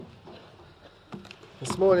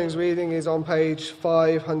This morning's reading is on page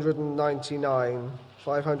 599.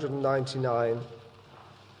 599.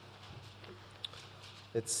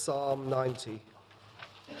 It's Psalm 90.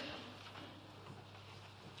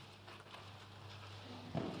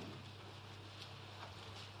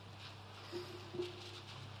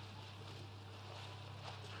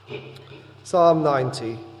 Psalm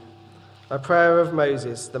 90, a prayer of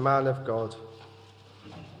Moses, the man of God.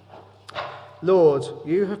 Lord,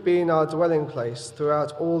 you have been our dwelling place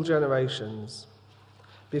throughout all generations.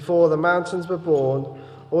 Before the mountains were born,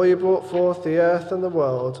 or you brought forth the earth and the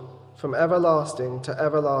world, from everlasting to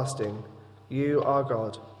everlasting, you are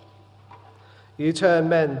God. You turn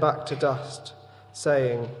men back to dust,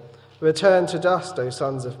 saying, "Return to dust, O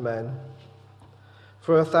sons of men."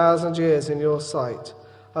 For 1,000 years in your sight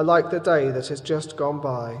are like the day that has just gone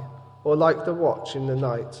by, or like the watch in the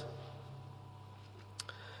night.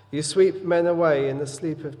 You sweep men away in the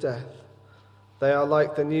sleep of death. They are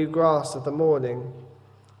like the new grass of the morning,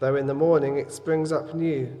 though in the morning it springs up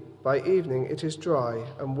new, by evening it is dry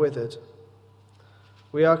and withered.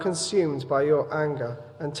 We are consumed by your anger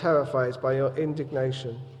and terrified by your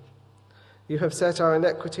indignation. You have set our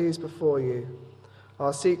iniquities before you,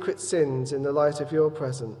 our secret sins in the light of your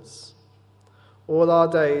presence. All our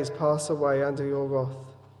days pass away under your wrath.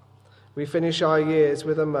 We finish our years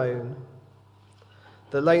with a moan.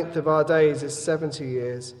 The length of our days is 70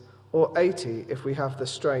 years, or 80 if we have the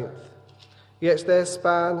strength. Yet their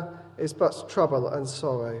span is but trouble and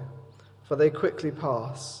sorrow, for they quickly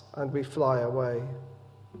pass, and we fly away.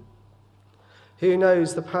 Who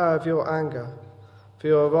knows the power of your anger? For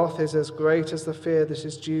your wrath is as great as the fear that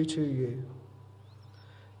is due to you.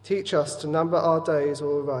 Teach us to number our days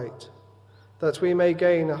aright, that we may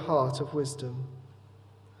gain a heart of wisdom.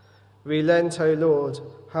 Relent, O Lord,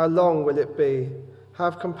 how long will it be?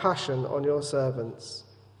 Have compassion on your servants.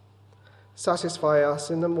 Satisfy us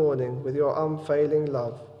in the morning with your unfailing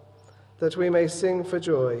love, that we may sing for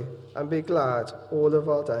joy and be glad all of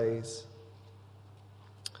our days.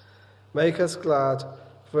 Make us glad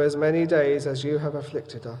for as many days as you have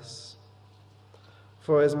afflicted us,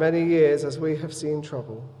 for as many years as we have seen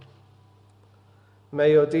trouble.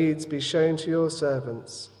 May your deeds be shown to your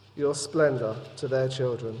servants, your splendor to their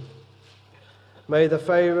children. May the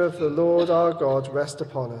favor of the Lord our God rest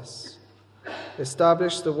upon us.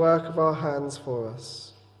 Establish the work of our hands for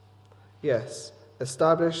us. Yes,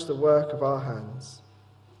 establish the work of our hands.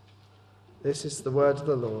 This is the word of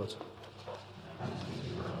the Lord.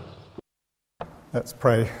 Let's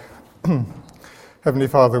pray. Heavenly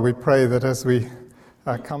Father, we pray that as we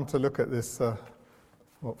come to look at this,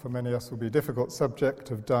 what for many of us will be a difficult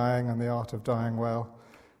subject of dying and the art of dying well,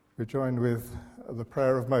 we join with the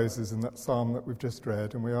prayer of Moses in that psalm that we've just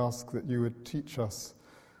read, and we ask that you would teach us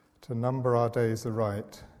to number our days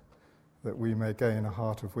aright, that we may gain a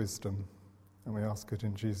heart of wisdom. And we ask it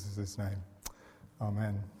in Jesus' name.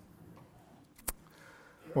 Amen.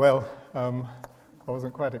 Well, I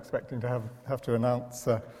wasn't quite expecting to have to announce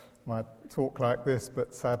my talk like this,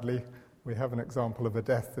 but sadly we have an example of a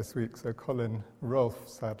death this week. So Colin Rolfe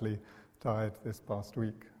sadly died this past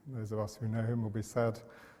week. Those of us who know him will be sad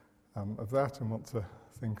of that and want to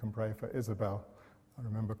think and pray for Isabel. I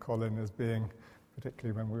remember Colin as being,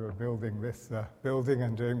 particularly when we were building this building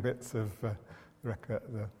and doing bits of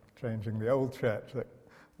changing the old church, that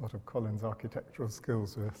a lot of Colin's architectural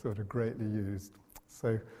skills were sort of greatly used.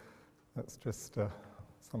 So that's just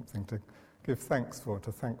something to give thanks for,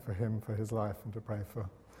 to thank for him, for his life, and to pray for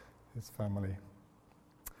his family.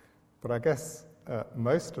 But I guess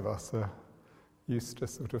most of us are used to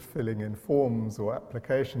sort of filling in forms or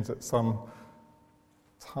applications at some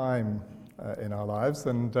time in our lives,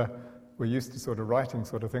 and we're used to sort of writing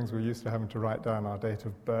sort of things. We're used to having to write down our date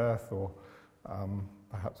of birth, or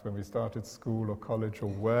perhaps when we started school or college or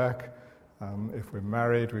work. If we're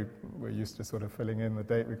married, we're used to sort of filling in the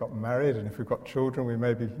date we got married, and if we've got children, we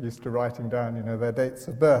may be used to writing down, their dates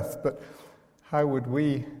of birth. But how would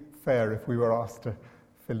we fare if we were asked to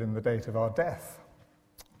fill in the date of our death?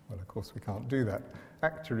 Well, of course, we can't do that.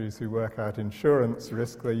 Actuaries who work out insurance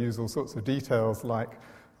risk, they use all sorts of details like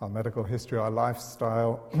our medical history, our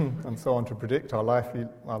lifestyle, and so on to predict our likely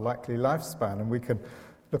lifespan. And we can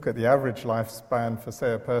look at the average lifespan for,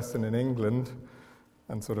 say, a person in England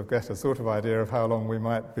and sort of get a sort of idea of how long we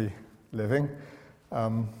might be living.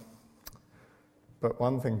 But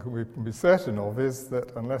one thing we can be certain of is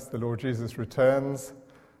that unless the Lord Jesus returns,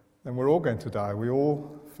 then we're all going to die. We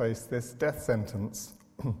all face this death sentence.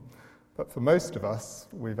 But for most of us,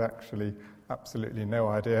 we've actually absolutely no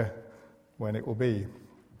idea when it will be.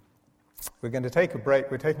 We're going to take a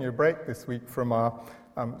break. We're taking a break this week from our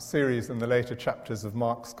series in the later chapters of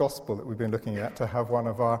Mark's Gospel that we've been looking at to have one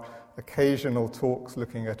of our occasional talks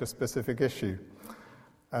looking at a specific issue.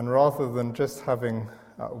 And rather than just having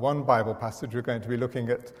one Bible passage, we're going to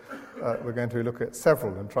look at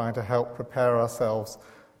several and trying to help prepare ourselves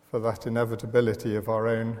for that inevitability of our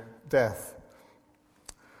own death.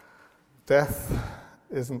 Death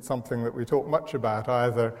isn't something that we talk much about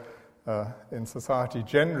either in society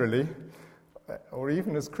generally or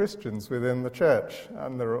even as Christians within the church,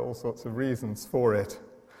 and there are all sorts of reasons for it.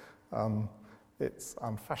 It's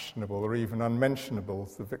unfashionable or even unmentionable.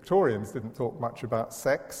 The Victorians didn't talk much about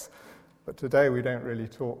sex, but today we don't really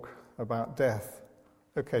talk about death.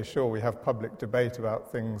 Okay, sure, we have public debate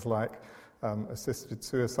about things like assisted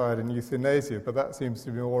suicide and euthanasia, but that seems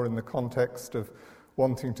to be more in the context of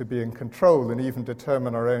wanting to be in control and even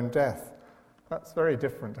determine our own death. That's very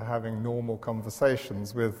different to having normal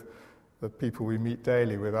conversations with the people we meet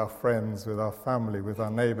daily, with our friends, with our family, with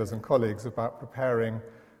our neighbours and colleagues about preparing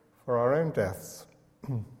for our own deaths.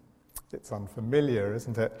 It's unfamiliar,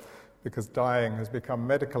 isn't it? Because dying has become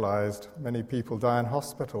medicalised. Many people die in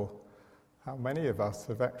hospital. How many of us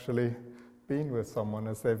have actually been with someone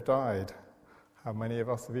as they've died? How many of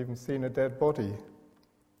us have even seen a dead body?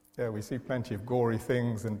 Yeah, we see plenty of gory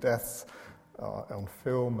things and deaths on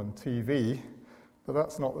film and TV, but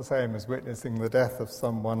that's not the same as witnessing the death of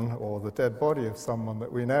someone or the dead body of someone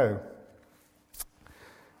that we know.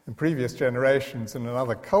 In previous generations and in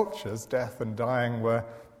other cultures, death and dying were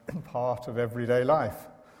part of everyday life.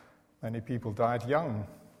 Many people died young.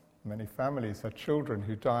 Many families had children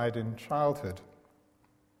who died in childhood.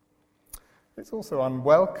 It's also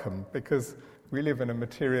unwelcome because we live in a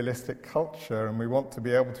materialistic culture and we want to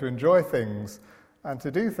be able to enjoy things and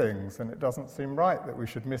to do things, and it doesn't seem right that we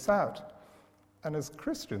should miss out. And as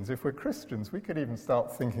Christians, if we're Christians, we could even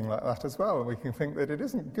start thinking like that as well. We can think that it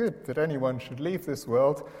isn't good that anyone should leave this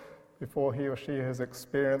world before he or she has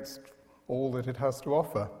experienced all that it has to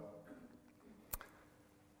offer.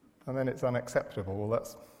 And then it's unacceptable. Well,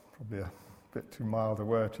 that's probably a bit too mild a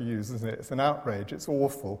word to use, isn't it? It's an outrage. It's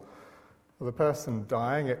awful. For the person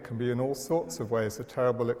dying, it can be in all sorts of ways a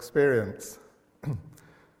terrible experience.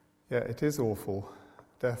 Yeah, it is awful.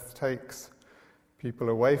 Death takes people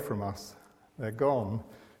away from us. They're gone.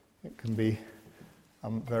 It can be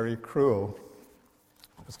very cruel.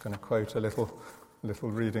 I'm just going to quote a little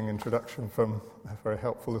reading introduction from a very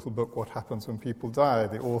helpful little book, What Happens When People Die.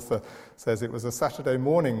 The author says, "It was a Saturday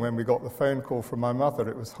morning when we got the phone call from my mother.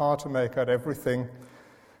 It was hard to make out everything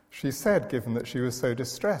she said, given that she was so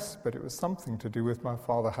distressed, but it was something to do with my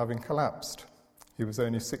father having collapsed. He was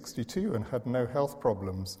only 62 and had no health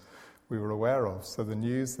problems we were aware of, so the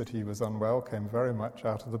news that he was unwell came very much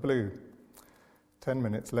out of the blue. 10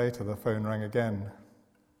 minutes later, the phone rang again.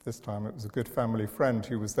 This time it was a good family friend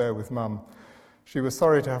who was there with Mum. She was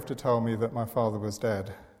sorry to have to tell me that my father was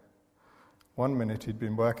dead. 1 minute he'd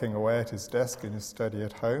been working away at his desk in his study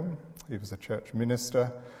at home. He was a church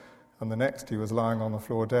minister. And the next he was lying on the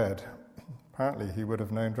floor dead. Apparently he would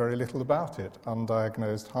have known very little about it,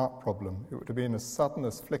 undiagnosed heart problem. It would have been as sudden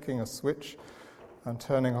as flicking a switch and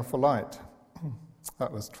turning off a light.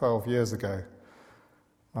 That was 12 years ago.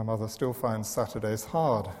 My mother still finds Saturdays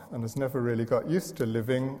hard and has never really got used to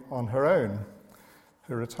living on her own.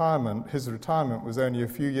 His retirement was only a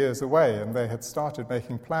few years away, and they had started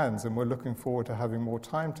making plans and were looking forward to having more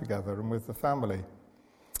time together and with the family.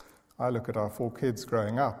 I look at our 4 kids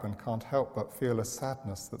growing up and can't help but feel a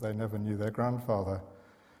sadness that they never knew their grandfather.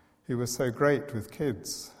 He was so great with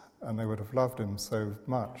kids, and they would have loved him so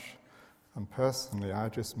much. And personally, I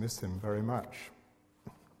just miss him very much."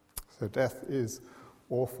 So death is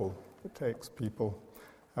awful. It takes people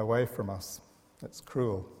away from us. It's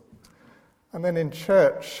cruel. And then in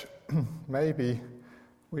church, maybe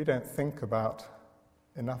we don't think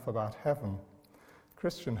enough about heaven.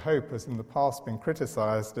 Christian hope has in the past been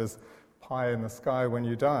criticised as pie in the sky when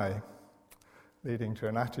you die, leading to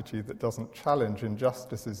an attitude that doesn't challenge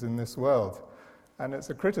injustices in this world. And it's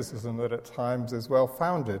a criticism that at times is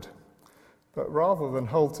well-founded. But rather than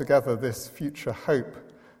hold together this future hope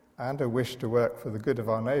and a wish to work for the good of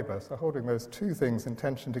our neighbour, so holding those two things in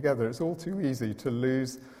tension together, it's all too easy to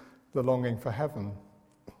lose the longing for heaven.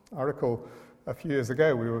 I recall a few years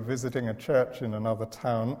ago we were visiting a church in another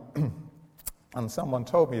town, and someone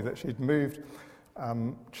told me that she'd moved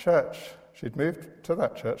to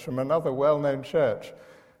that church from another well-known church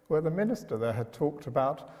where the minister there had talked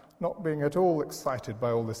about not being at all excited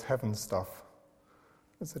by all this heaven stuff.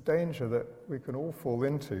 It's a danger that we can all fall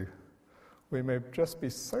into. We may just be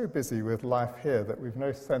so busy with life here that we've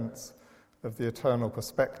no sense of the eternal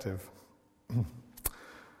perspective.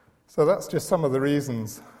 So that's just some of the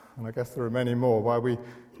reasons and I guess there are many more, why we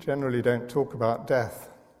generally don't talk about death.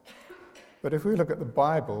 But if we look at the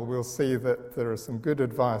Bible, we'll see that there is some good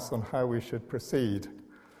advice on how we should proceed.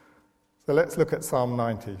 So let's look at Psalm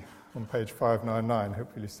 90 on page 599.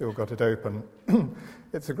 Hopefully you've still got it open.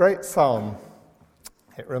 It's a great psalm.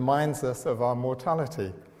 It reminds us of our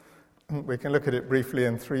mortality. We can look at it briefly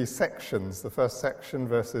in three sections. The first section,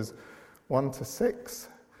 verses 1 to 6,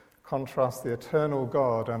 contrasts the eternal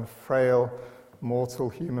God and frail, mortal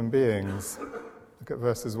human beings. Look at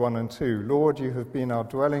verses 1 and 2. Lord, you have been our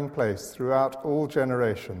dwelling place throughout all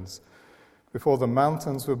generations. Before the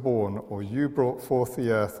mountains were born, or you brought forth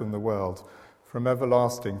the earth and the world, from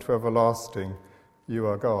everlasting to everlasting, you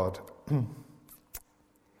are God.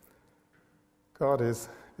 God is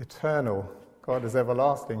eternal. God is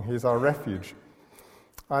everlasting. He's our refuge.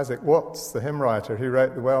 Isaac Watts, the hymn writer, he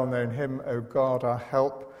wrote the well-known hymn, O God, our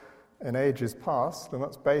help in ages past, and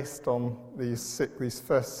that's based on these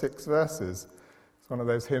first 6 verses. It's one of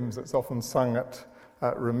those hymns that's often sung at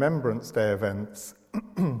Remembrance Day events.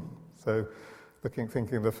 So,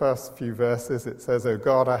 thinking of the first few verses, it says, O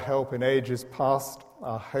God, our help in ages past,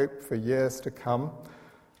 our hope for years to come,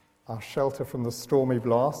 our shelter from the stormy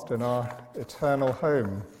blast, and our eternal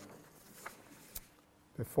home.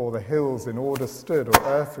 Before the hills in order stood, or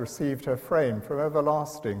earth received her frame, from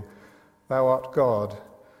everlasting, thou art God,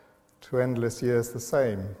 to endless years the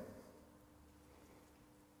same.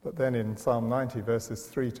 But then in Psalm 90, verses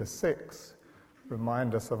 3 to 6,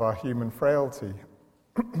 remind us of our human frailty.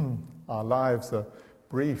 Our lives are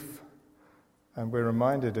brief, and we're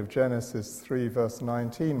reminded of Genesis 3, verse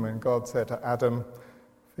 19, when God said to Adam,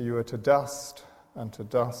 for you are to dust, and to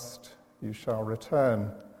dust you shall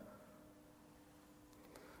return.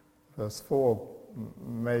 Verse 4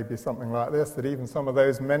 may be something like this, that even some of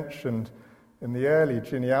those mentioned in the early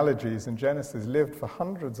genealogies in Genesis lived for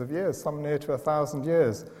hundreds of years, some near to 1,000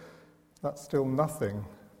 years. That's still nothing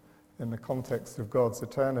in the context of God's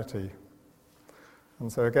eternity.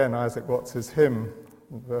 And so again, Isaac Watts' hymn,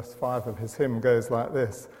 verse 5 of his hymn goes like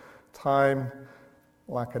this: Time,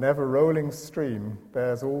 like an ever-rolling stream,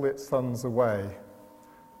 bears all its sons away.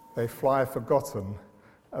 They fly forgotten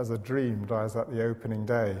as a dream dies at the opening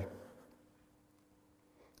day.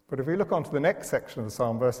 But if we look on to the next section of the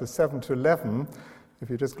psalm, verses 7 to 11, if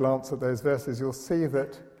you just glance at those verses, you'll see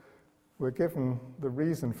that we're given the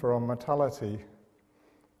reason for our mortality.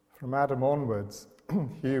 From Adam onwards,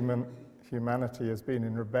 humanity has been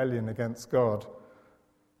in rebellion against God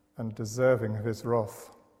and deserving of his wrath.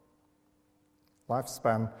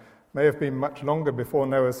 Lifespan may have been much longer before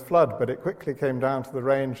Noah's flood, but it quickly came down to the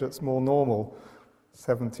range that's more normal,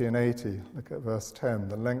 70 and 80. Look at verse 10.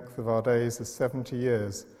 The length of our days is 70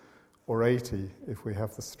 years, or 80 if we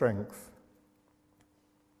have the strength.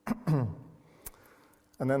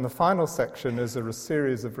 And then the final section is a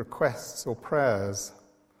series of requests or prayers.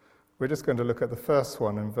 We're just going to look at the first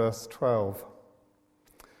one in verse 12.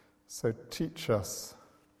 So teach us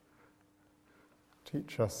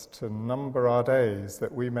to number our days,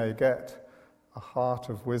 that we may get a heart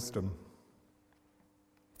of wisdom.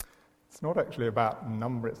 It's not actually about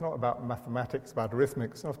number, it's not about mathematics, about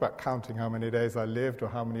arithmetic, it's not about counting how many days I lived or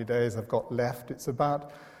how many days I've got left.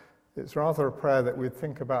 It's rather a prayer that we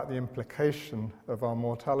think about the implication of our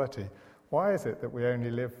mortality. Why is it that we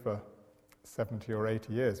only live for 70 or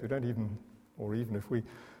 80 years? We don't even, or even if we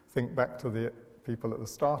think back to the people at the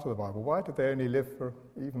start of the Bible, why did they only live for,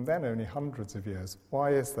 even then, only hundreds of years?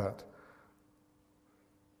 Why is that?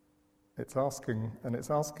 It's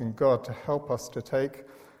asking God to help us to take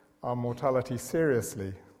our mortality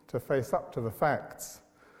seriously, to face up to the facts,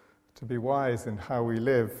 to be wise in how we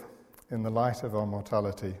live in the light of our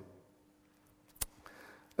mortality.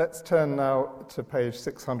 Let's turn now to page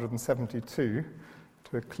 672,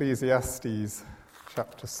 to Ecclesiastes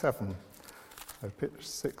chapter 7, so page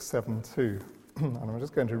 672. And I'm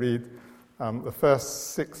just going to read the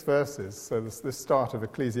first 6 verses. So this start of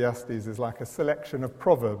Ecclesiastes is like a selection of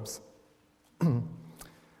proverbs.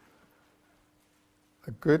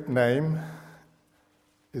 A good name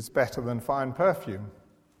is better than fine perfume.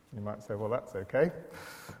 You might say, well, that's okay.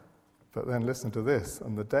 But then listen to this.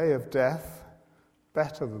 And the day of death,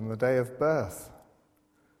 better than the day of birth.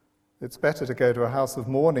 It's better to go to a house of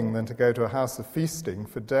mourning than to go to a house of feasting,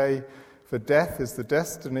 for death is the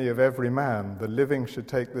destiny of every man. The living should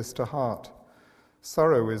take this to heart.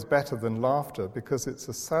 Sorrow is better than laughter, because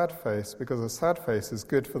a sad face is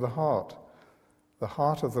good for the heart. The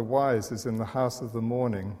heart of the wise is in the house of the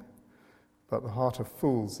mourning, but the heart of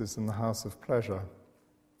fools is in the house of pleasure.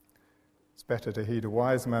 It's better to heed a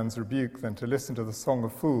wise man's rebuke than to listen to the song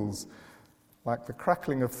of fools. Like the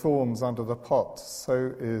crackling of thorns under the pot,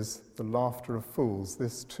 so is the laughter of fools.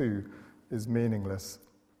 This too is meaningless.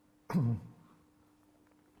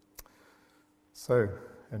 So,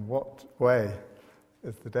 in what way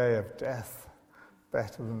is the day of death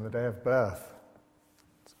better than the day of birth?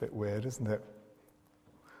 It's a bit weird, isn't it?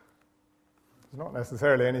 There's not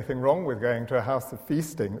necessarily anything wrong with going to a house of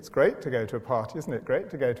feasting. It's great to go to a party, isn't it? Great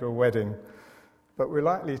to go to a wedding. But we're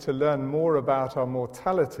likely to learn more about our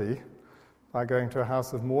mortality by going to a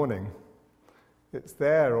house of mourning. It's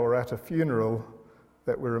there or at a funeral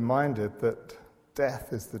that we're reminded that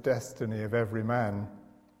death is the destiny of every man.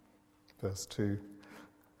 Verse 2.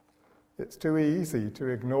 It's too easy to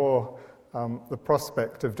ignore the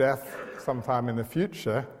prospect of death sometime in the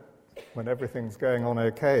future when everything's going on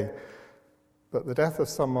okay. But the death of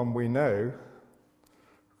someone we know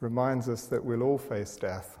reminds us that we'll all face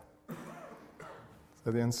death.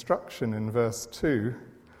 So the instruction in verse 2,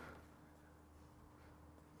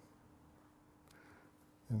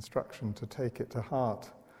 instruction to take it to heart,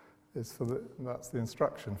 that's the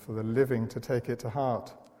instruction for the living to take it to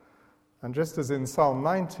heart. And just as in Psalm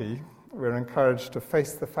 90, we're encouraged to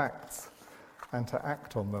face the facts and to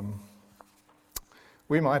act on them.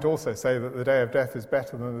 We might also say that the day of death is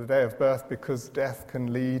better than the day of birth because death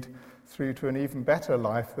can lead through to an even better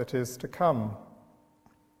life that is to come.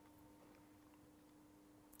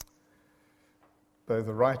 Though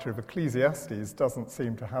the writer of Ecclesiastes doesn't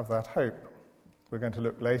seem to have that hope. We're going to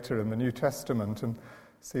look later in the New Testament and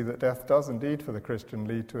see that death does indeed for the Christian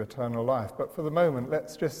lead to eternal life. But for the moment,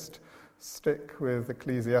 let's just stick with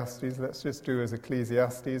Ecclesiastes. Let's just do as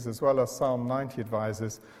Ecclesiastes as well as Psalm 90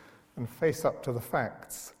 advises and face up to the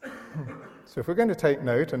facts. So if we're going to take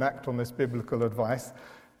note and act on this biblical advice,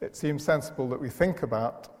 it seems sensible that we think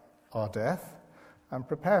about our death and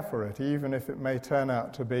prepare for it, even if it may turn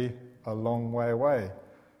out to be a long way away.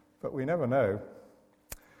 But we never know.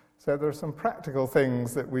 So there are some practical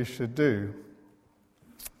things that we should do.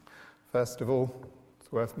 First of all,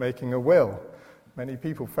 it's worth making a will. Many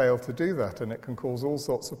people fail to do that, and it can cause all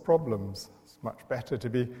sorts of problems. It's much better to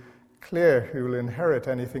be clear who will inherit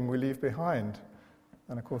anything we leave behind.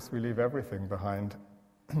 And of course, we leave everything behind.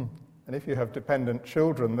 And if you have dependent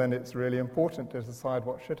children, then it's really important to decide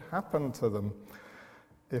what should happen to them.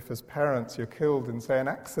 If as parents you're killed in, say, an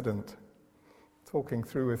accident, talking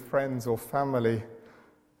through with friends or family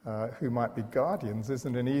who might be guardians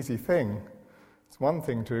isn't an easy thing. It's one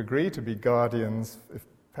thing to agree to be guardians if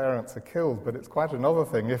parents are killed, but it's quite another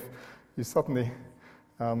thing if you suddenly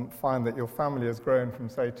find that your family has grown from,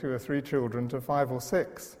 say, 2 or 3 children to 5 or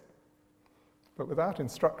 6. But without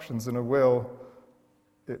instructions and a will,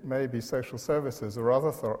 it may be social services or other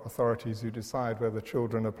authorities who decide where the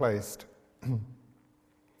children are placed.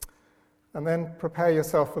 And then prepare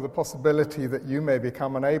yourself for the possibility that you may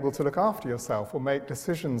become unable to look after yourself or make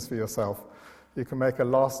decisions for yourself. You can make a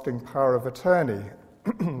lasting power of attorney.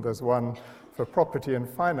 There's one for property and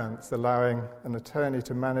finance, allowing an attorney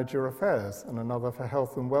to manage your affairs, and another for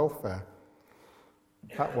health and welfare.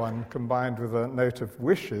 That one, combined with a note of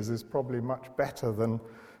wishes, is probably much better than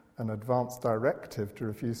an advance directive to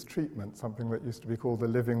refuse treatment, something that used to be called the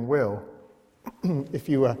living will. If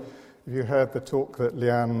you heard the talk that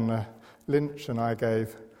Leanne Lynch and I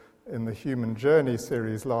gave in the Human Journey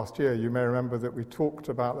series last year, you may remember that we talked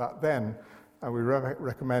about that then, and we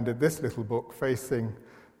recommended this little book, Facing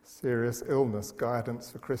Serious Illness, Guidance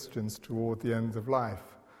for Christians Toward the End of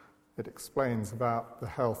Life. It explains about the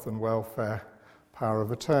health and welfare power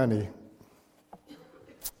of attorney.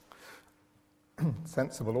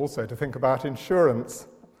 Sensible also to think about insurance.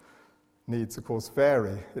 Needs, of course,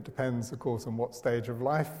 vary. It depends, of course, on what stage of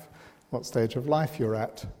life you're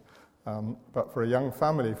at. But for a young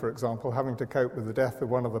family, for example, having to cope with the death of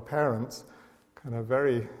one of the parents can have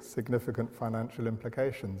very significant financial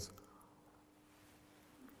implications.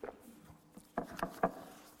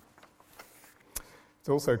 It's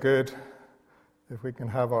also good if we can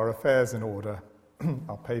have our affairs in order,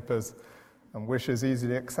 our papers and wishes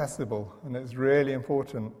easily accessible. And it's really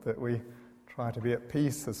important that we try to be at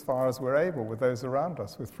peace as far as we're able with those around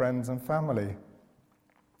us, with friends and family.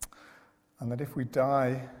 And that if we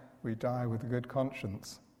die with a good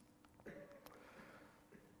conscience.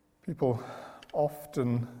 People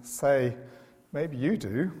often say, maybe you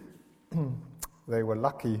do, they were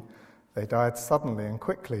lucky, they died suddenly and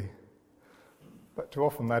quickly. But too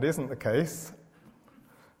often that isn't the case,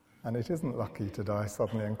 and it isn't lucky to die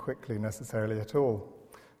suddenly and quickly necessarily at all.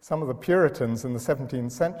 Some of the Puritans in the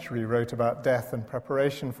 17th century wrote about death and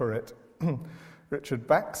preparation for it. Richard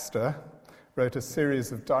Baxter wrote a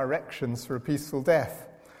series of directions for a peaceful death.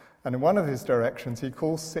 And in one of his directions, he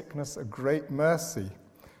calls sickness a great mercy.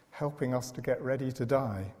 helping us to get ready to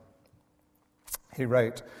die. He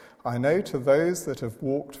wrote, "I know to those that have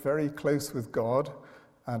walked very close with God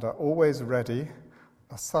and are always ready,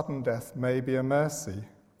 a sudden death may be a mercy,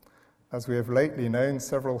 as we have lately known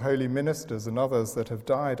several holy ministers and others that have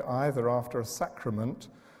died either after a sacrament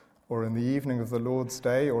or in the evening of the Lord's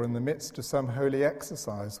Day or in the midst of some holy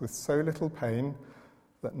exercise with so little pain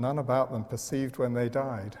that none about them perceived when they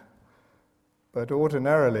died. But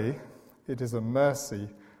ordinarily it is a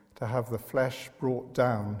mercy to have the flesh brought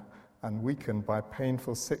down and weakened by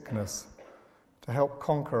painful sickness to help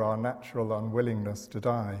conquer our natural unwillingness to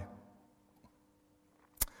die.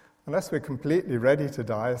 Unless we're completely ready to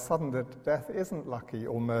die, a sudden death isn't lucky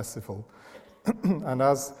or merciful. And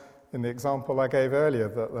as in the example I gave earlier,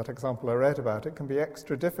 that example I read about, it can be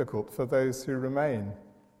extra difficult for those who remain.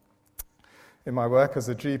 In my work as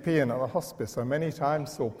a GP and at a hospice, I many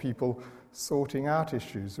times saw people sorting out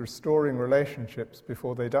issues, restoring relationships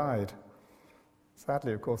before they died.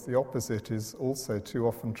 Sadly, of course, the opposite is also too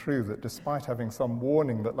often true, that despite having some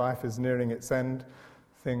warning that life is nearing its end,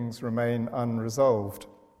 things remain unresolved.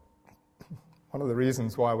 One of the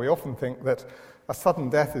reasons why we often think that a sudden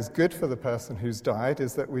death is good for the person who's died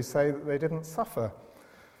is that we say that they didn't suffer.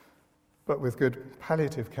 But with good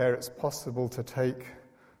palliative care, it's possible to take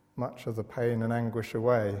much of the pain and anguish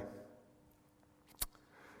away.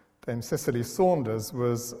 Dame Cicely Saunders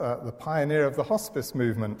was the pioneer of the hospice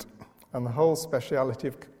movement and the whole speciality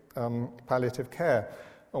of palliative care.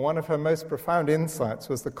 And one of her most profound insights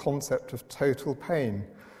was the concept of total pain.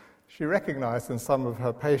 She recognized in some of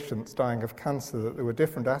her patients dying of cancer that there were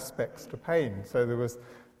different aspects to pain. So there was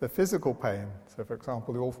the physical pain, so for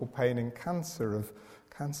example, the awful pain in cancer of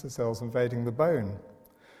cancer cells invading the bone.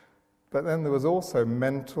 But then there was also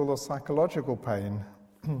mental or psychological pain,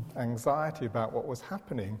 anxiety about what was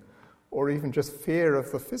happening, or even just fear of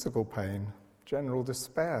the physical pain, general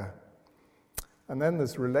despair. And then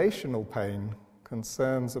there's relational pain,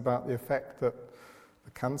 concerns about the effect that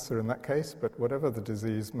the cancer in that case, but whatever the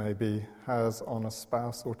disease may be, has on a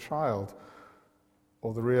spouse or child,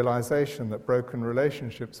 or the realization that broken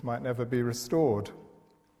relationships might never be restored.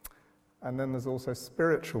 And then there's also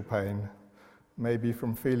spiritual pain, maybe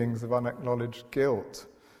from feelings of unacknowledged guilt,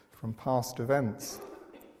 from past events.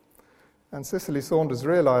 And Cicely Saunders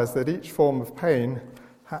realized that each form of pain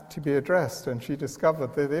had to be addressed, and she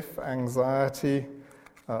discovered that if anxiety,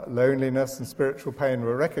 loneliness and spiritual pain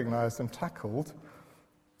were recognized and tackled,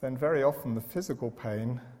 then very often the physical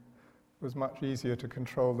pain was much easier to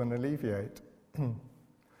control and alleviate.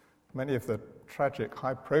 Many of the tragic,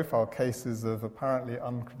 high-profile cases of apparently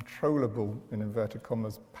uncontrollable, in inverted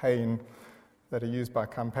commas, pain that are used by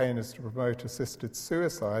campaigners to promote assisted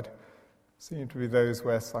suicide seem to be those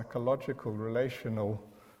where psychological, relational,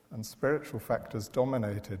 and spiritual factors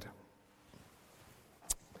dominated.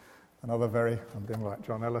 I'm being like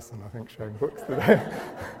John Ellison, I think, showing books today.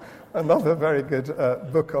 Another very good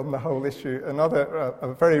book on the whole issue,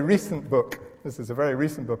 a very recent book, this is a very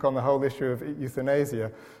recent book on the whole issue of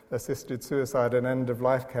euthanasia, assisted suicide and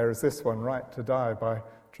end-of-life care, is this one, Right to Die, by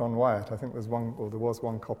John Wyatt. I think there was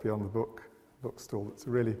one copy on the bookstall that's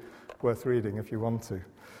really worth reading if you want to.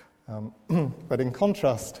 But in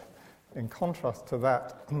contrast to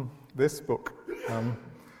that, this book,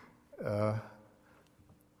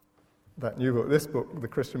 that new book, this book, the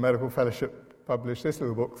Christian Medical Fellowship published this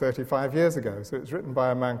little book 35 years ago. So it's written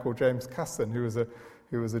by a man called James Casson, who was a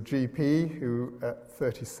GP who at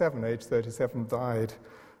age 37, died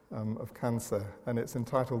of cancer. And it's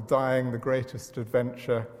entitled Dying, the Greatest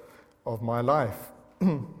Adventure of My Life.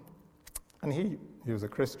 And he was a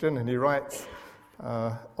Christian, and he writes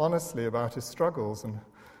honestly about his struggles, and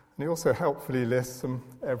he also helpfully lists some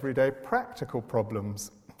everyday practical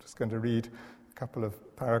problems. I'm just going to read a couple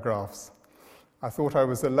of paragraphs. I thought I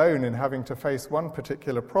was alone in having to face one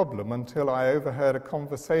particular problem until I overheard a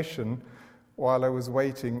conversation while I was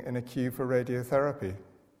waiting in a queue for radiotherapy.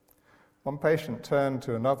 One patient turned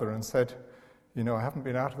to another and said, "You know, I haven't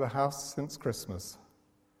been out of the house since Christmas."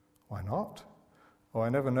 "Why not?" "Oh, I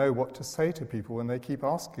never know what to say to people when they keep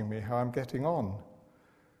asking me how I'm getting on."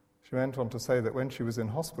 She went on to say that when she was in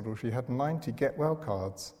hospital, she had 90 get well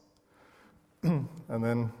cards. And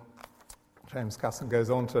then James Casson goes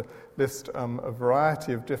on to list a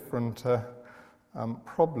variety of different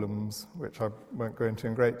problems, which I won't go into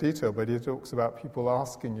in great detail, but he talks about people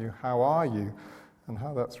asking you, "How are you?" and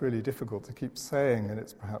how that's really difficult to keep saying, and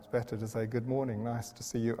it's perhaps better to say, "Good morning, nice to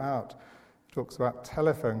see you out." He talks about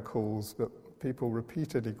telephone calls, but people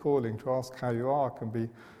repeatedly calling to ask how you are can be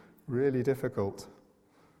really difficult.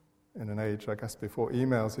 In an age, I guess, before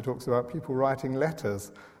emails, he talks about people writing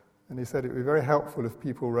letters. And he said it would be very helpful if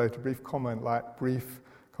people wrote a brief comment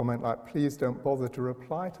comment like, please don't bother to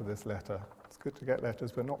reply to this letter. It's good to get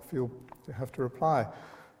letters, but not feel to have to reply.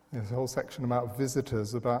 There's a whole section about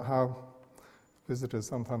visitors, about how visitors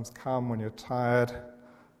sometimes come when you're tired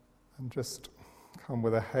and just come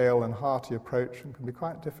with a hale and hearty approach and can be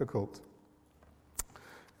quite difficult.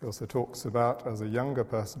 He also talks about, as a younger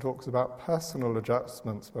person, talks about personal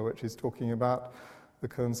adjustments, by which he's talking about the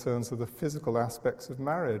concerns of the physical aspects of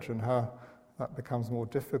marriage and how that becomes more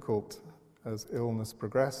difficult as illness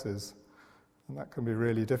progresses. And that can be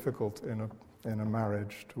really difficult in a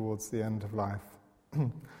marriage towards the end of life.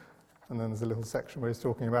 And then there's a little section where he's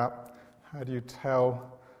talking about how do you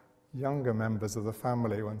tell younger members of the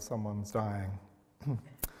family when someone's dying.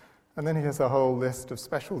 And then he has a whole list of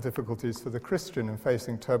special difficulties for the Christian in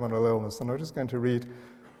facing terminal illness. And I'm just going to read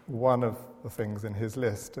one of the things in his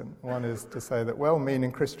list. And one is to say that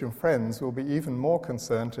well-meaning Christian friends will be even more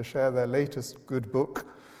concerned to share their latest good book,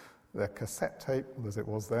 their cassette tape, as it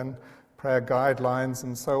was then, prayer guidelines,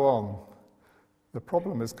 and so on. The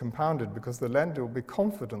problem is compounded because the lender will be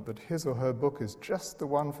confident that his or her book is just the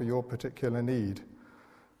one for your particular need.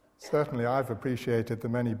 Certainly I've appreciated the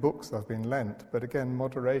many books I've been lent, but again,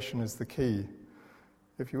 moderation is the key.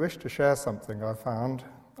 If you wish to share something, I found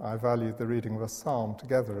I valued the reading of a psalm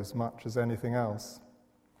together as much as anything else.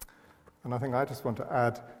 And I think I just want to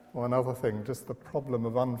add one other thing, just the problem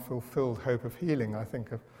of unfulfilled hope of healing. I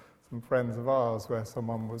think of some friends of ours where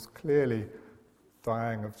someone was clearly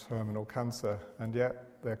dying of terminal cancer, and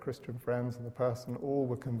yet their Christian friends and the person all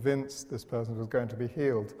were convinced this person was going to be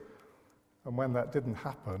healed. And when that didn't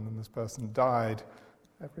happen and this person died,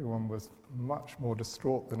 everyone was much more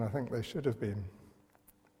distraught than I think they should have been.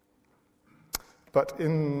 But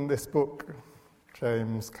in this book,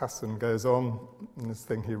 James Casson goes on, in this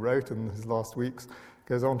thing he wrote in his last weeks,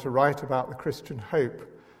 goes on to write about the Christian hope,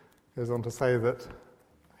 goes on to say that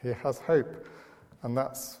he has hope. And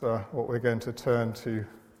that's what we're going to turn to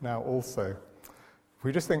now also. If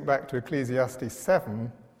we just think back to Ecclesiastes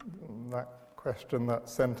 7, that question, that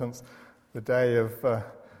sentence, the day of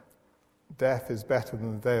death is better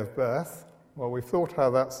than the day of birth. Well, we've thought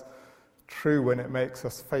how that's true when it makes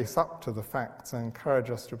us face up to the facts and encourage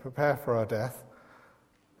us to prepare for our death.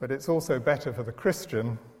 But it's also better for the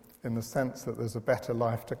Christian in the sense that there's a better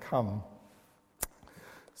life to come.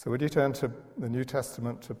 So would you turn to the New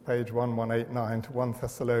Testament to page 1189, to 1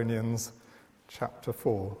 Thessalonians chapter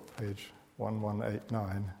 4, page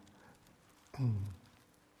 1189.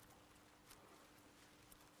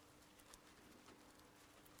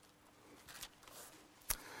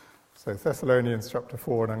 So Thessalonians chapter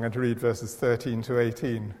 4, and I'm going to read verses 13 to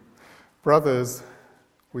 18. Brothers,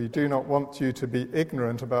 we do not want you to be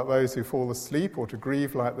ignorant about those who fall asleep or to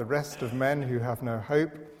grieve like the rest of men who have no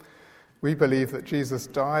hope. We believe that Jesus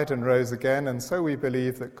died and rose again, and so we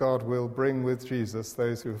believe that God will bring with Jesus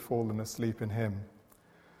those who have fallen asleep in him.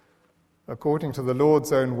 According to the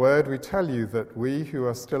Lord's own word, we tell you that we who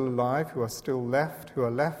are still alive, who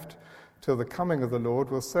are left till the coming of the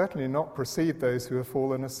Lord, will certainly not precede those who have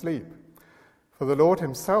fallen asleep. For the Lord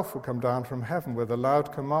himself will come down from heaven with a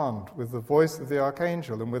loud command, with the voice of the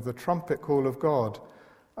archangel, and with the trumpet call of God,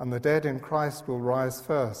 and the dead in Christ will rise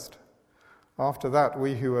first. After that,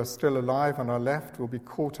 we who are still alive and are left will be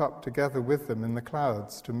caught up together with them in the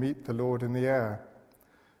clouds to meet the Lord in the air.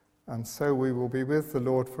 And so we will be with the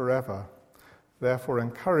Lord forever. Therefore,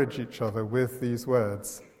 encourage each other with these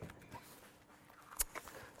words.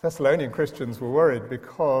 Thessalonian Christians were worried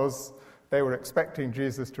because they were expecting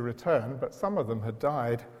Jesus to return, but some of them had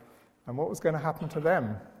died, and what was going to happen to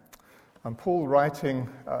them? And Paul, writing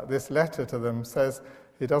this letter to them, says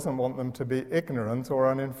he doesn't want them to be ignorant or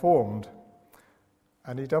uninformed,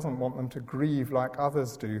 and he doesn't want them to grieve like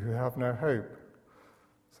others do who have no hope.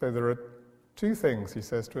 So there are two things, he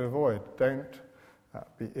says, to avoid. Don't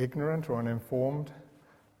be ignorant or uninformed,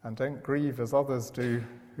 and don't grieve as others do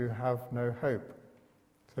who have no hope.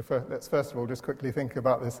 So let's first of all just quickly think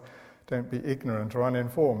about this, don't be ignorant or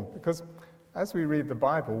uninformed, because as we read the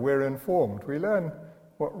Bible, we're informed. We learn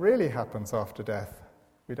what really happens after death.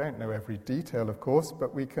 We don't know every detail, of course,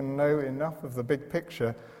 but we can know enough of the big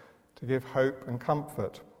picture to give hope and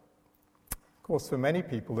comfort. Of course, for many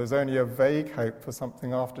people, there's only a vague hope for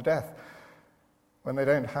something after death. When they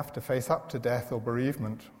don't have to face up to death or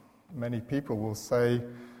bereavement, many people will say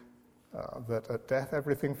that at death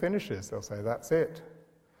everything finishes. They'll say, that's it.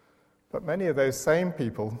 But many of those same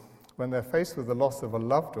people, when they're faced with the loss of a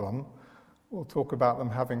loved one, will talk about them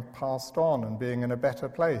having passed on and being in a better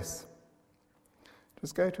place.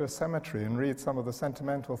 Just go to a cemetery and read some of the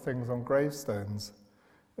sentimental things on gravestones.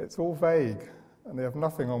 It's all vague, and they have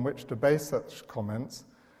nothing on which to base such comments,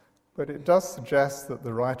 But it does suggest that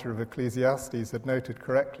the writer of Ecclesiastes had noted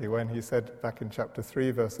correctly when he said back in chapter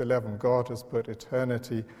 3, verse 11, God has put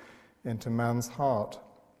eternity into man's heart.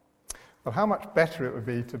 Well, how much better it would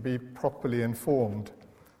be to be properly informed.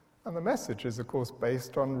 And the message is, of course,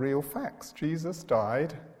 based on real facts. Jesus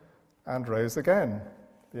died and rose again.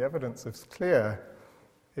 The evidence is clear.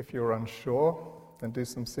 If you're unsure, then do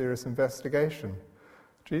some serious investigation.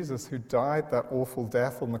 Jesus, who died that awful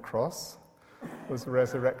death on the cross, was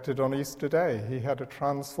resurrected on Easter Day. He had a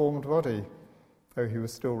transformed body, though he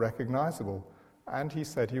was still recognizable. And he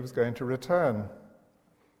said he was going to return.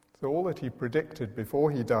 So all that he predicted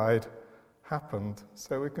before he died happened.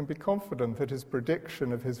 So we can be confident that his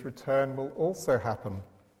prediction of his return will also happen.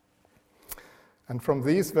 And from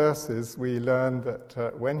these verses, we learn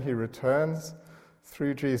that when he returns,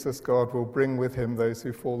 through Jesus, God will bring with him those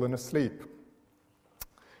who've fallen asleep.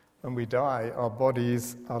 When we die, our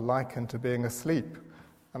bodies are likened to being asleep.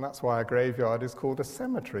 And that's why a graveyard is called a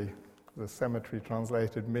cemetery. The cemetery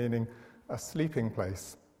translated meaning a sleeping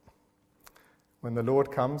place. When the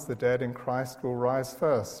Lord comes, the dead in Christ will rise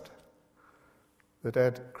first. The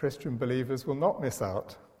dead Christian believers will not miss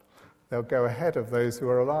out. They'll go ahead of those who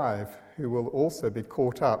are alive, who will also be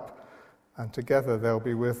caught up, and together they'll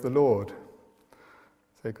be with the Lord.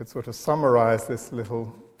 So you could sort of summarize this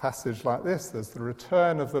little passage like this. There's the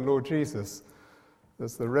return of the Lord Jesus.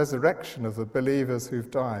 There's the resurrection of the believers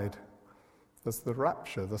who've died. There's the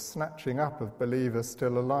rapture, the snatching up of believers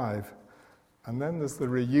still alive. And then there's the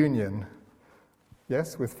reunion,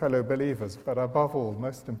 yes, with fellow believers, but above all,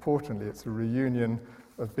 most importantly, it's a reunion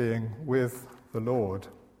of being with the Lord.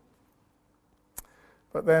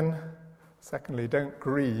 But then, secondly, don't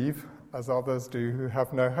grieve as others do who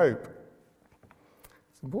have no hope.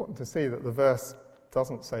 It's important to see that the verse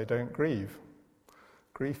doesn't say don't grieve.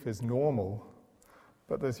 Grief is normal,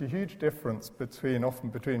 but there's a huge difference often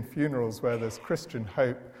between funerals where there's Christian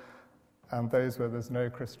hope and those where there's no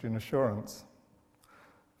Christian assurance.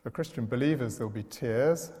 For Christian believers there'll be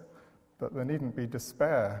tears, but there needn't be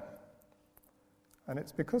despair. And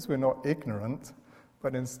it's because we're not ignorant,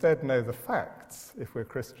 but instead know the facts, if we're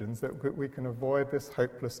Christians, that we can avoid this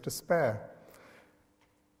hopeless despair.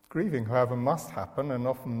 Grieving, however, must happen, and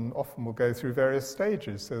often will go through various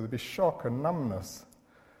stages, so there'll be shock and numbness.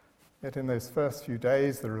 Yet in those first few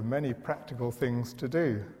days, there are many practical things to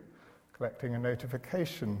do. Collecting a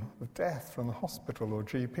notification of death from the hospital or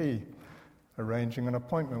GP, arranging an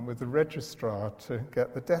appointment with the registrar to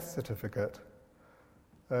get the death certificate.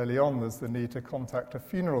 Early on, there's the need to contact a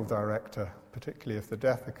funeral director, particularly if the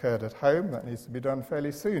death occurred at home. That needs to be done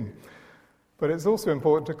fairly soon. But it's also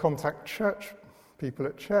important to contact people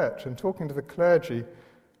at church, and talking to the clergy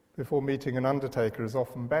before meeting an undertaker is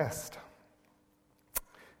often best.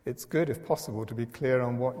 It's good, if possible, to be clear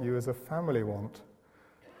on what you as a family want.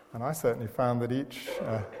 And I certainly found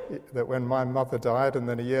that when my mother died, and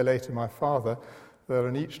then a year later my father, that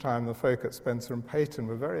in each time the folk at Spencer and Peyton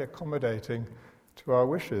were very accommodating to our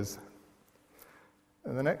wishes.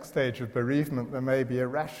 In the next stage of bereavement, there may be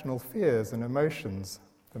irrational fears and emotions.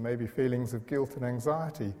 There may be feelings of guilt and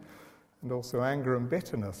anxiety, and also anger and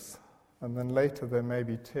bitterness. And then later there may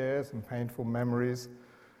be tears and painful memories,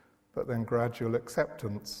 but then gradual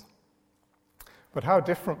acceptance. But how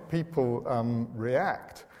different people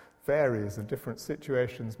react varies, and different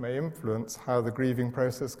situations may influence how the grieving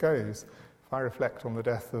process goes. If I reflect on the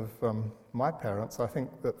death of my parents, I think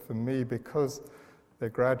that for me, because they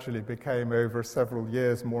gradually became over several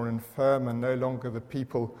years more infirm and no longer the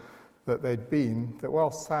people that they'd been, that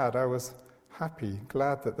while sad, I was happy,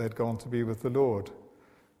 glad that they'd gone to be with the Lord.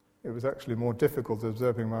 It was actually more difficult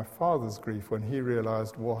observing my father's grief when he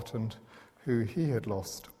realized what and who he had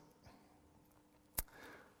lost.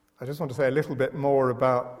 I just want to say a little bit more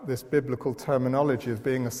about this biblical terminology of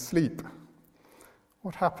being asleep.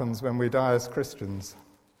 What happens when we die as Christians?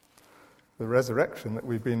 The resurrection that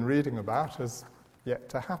we've been reading about has yet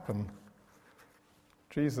to happen.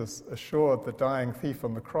 Jesus assured the dying thief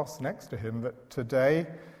on the cross next to him that today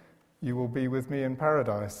you will be with me in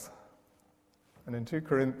paradise. And in 2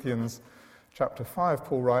 Corinthians chapter 5,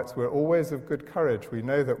 Paul writes, we're always of good courage. We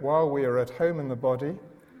know that while we are at home in the body,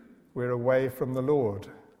 we're away from the Lord.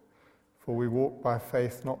 For we walk by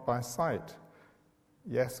faith, not by sight.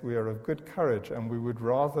 Yes, we are of good courage, and we would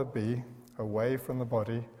rather be away from the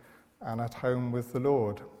body and at home with the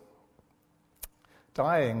Lord.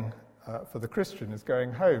 Dying for the Christian is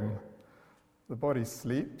going home. The body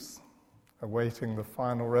sleeps, awaiting the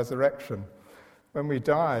final resurrection. When we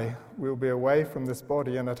die, we'll be away from this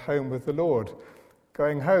body and at home with the Lord.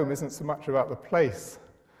 Going home isn't so much about the place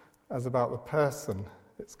as about the person.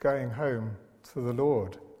 It's going home to the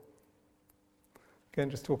Lord. Again,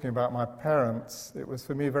 just talking about my parents, it was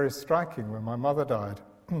for me very striking when my mother died.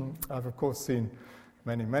 I've, of course, seen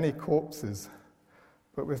many, many corpses,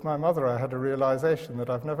 but with my mother I had a realization that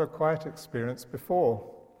I've never quite experienced before.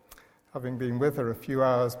 Having been with her a few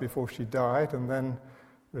hours before she died, and then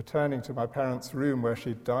returning to my parents' room where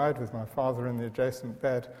she died with my father in the adjacent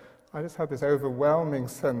bed, I just had this overwhelming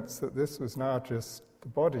sense that this was now just the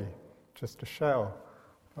body, just a shell,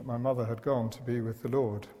 that my mother had gone to be with the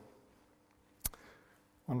Lord.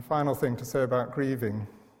 One final thing to say about grieving.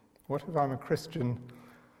 What if I'm a Christian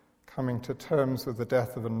coming to terms with the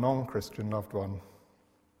death of a non-Christian loved one?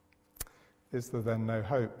 Is there then no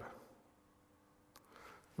hope?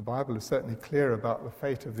 The Bible is certainly clear about the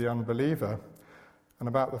fate of the unbeliever and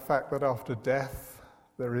about the fact that after death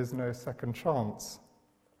there is no second chance.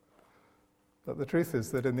 But the truth is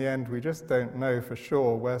that in the end we just don't know for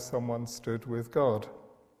sure where someone stood with God.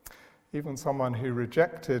 Even someone who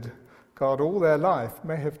rejected God all their life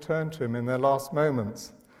may have turned to him in their last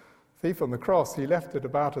moments. The thief on the cross, he left it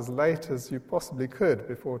about as late as you possibly could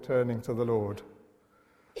before turning to the Lord.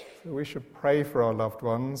 So we should pray for our loved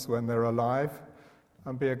ones when they're alive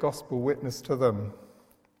and be a gospel witness to them.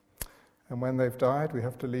 And when they've died, we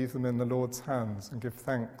have to leave them in the Lord's hands and give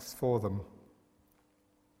thanks for them.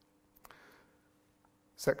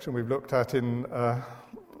 Section we've looked at in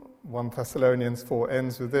 1 Thessalonians 4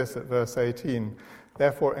 ends with this at verse 18.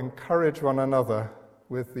 Therefore, encourage one another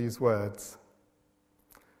with these words.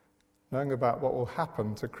 Knowing about what will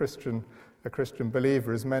happen to a Christian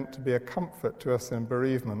believer is meant to be a comfort to us in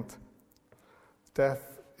bereavement.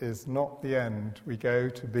 Death is not the end. We go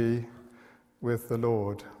to be with the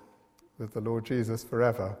Lord Jesus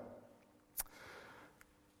forever.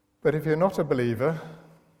 But if you're not a believer,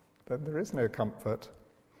 then there is no comfort.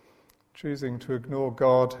 Choosing to ignore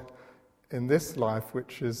God in this life,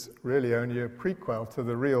 which is really only a prequel to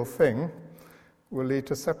the real thing, will lead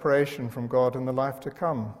to separation from God in the life to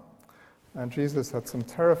come. And Jesus had some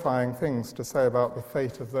terrifying things to say about the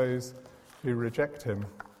fate of those who reject him.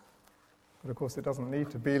 But of course it doesn't need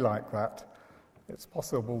to be like that. It's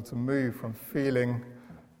possible to move from feeling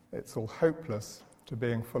it's all hopeless to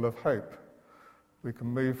being full of hope. We can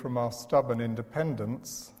move from our stubborn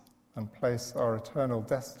independence and place our eternal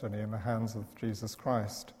destiny in the hands of Jesus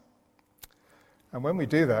Christ. And when we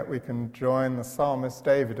do that, we can join the psalmist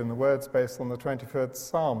David in the words based on the 23rd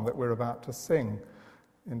Psalm that we're about to sing.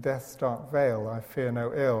 In death's dark vale I fear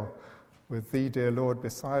no ill, with thee, dear Lord,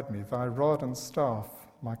 beside me, thy rod and staff,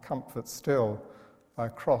 my comfort still, thy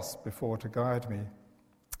cross before to guide me.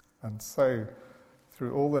 And so,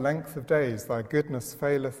 through all the length of days, thy goodness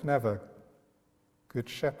faileth never. Good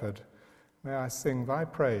shepherd, may I sing thy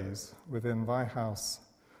praise within thy house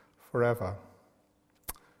forever.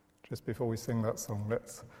 Just before we sing that song,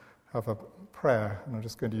 let's have a prayer, and I'm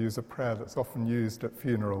just going to use a prayer that's often used at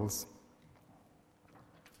funerals.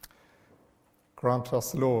 Grant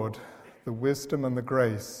us, Lord, the wisdom and the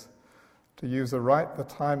grace to use aright the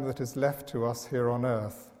time that is left to us here on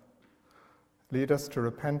earth. Lead us to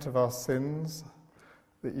repent of our sins,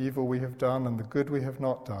 the evil we have done and the good we have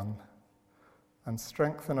not done, and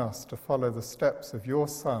strengthen us to follow the steps of your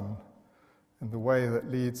Son in the way that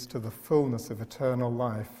leads to the fullness of eternal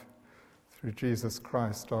life through Jesus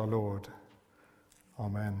Christ our Lord.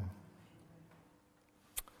 Amen.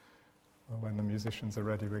 Well, when the musicians are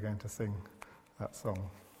ready, we're going to sing that song.